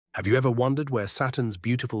Have you ever wondered where Saturn's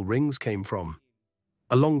beautiful rings came from?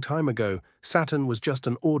 A long time ago, Saturn was just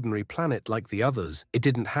an ordinary planet like the others. It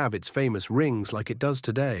didn't have its famous rings like it does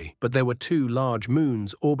today, but there were two large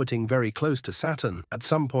moons orbiting very close to Saturn. At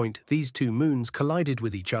some point, these two moons collided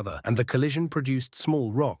with each other, and the collision produced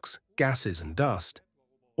small rocks, gases, and dust.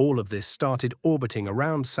 All of this started orbiting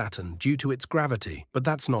around Saturn due to its gravity, but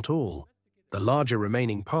that's not all. The larger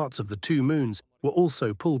remaining parts of the two moons were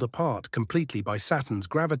also pulled apart completely by Saturn's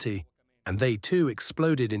gravity, and they too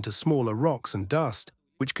exploded into smaller rocks and dust,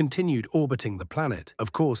 which continued orbiting the planet.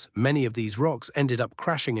 Of course, many of these rocks ended up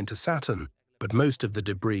crashing into Saturn, but most of the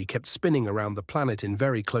debris kept spinning around the planet in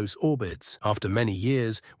very close orbits. After many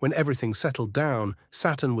years, when everything settled down,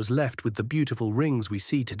 Saturn was left with the beautiful rings we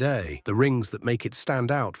see today, the rings that make it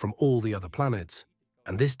stand out from all the other planets.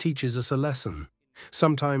 And this teaches us a lesson.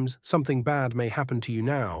 Sometimes something bad may happen to you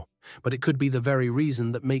now, but it could be the very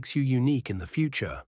reason that makes you unique in the future.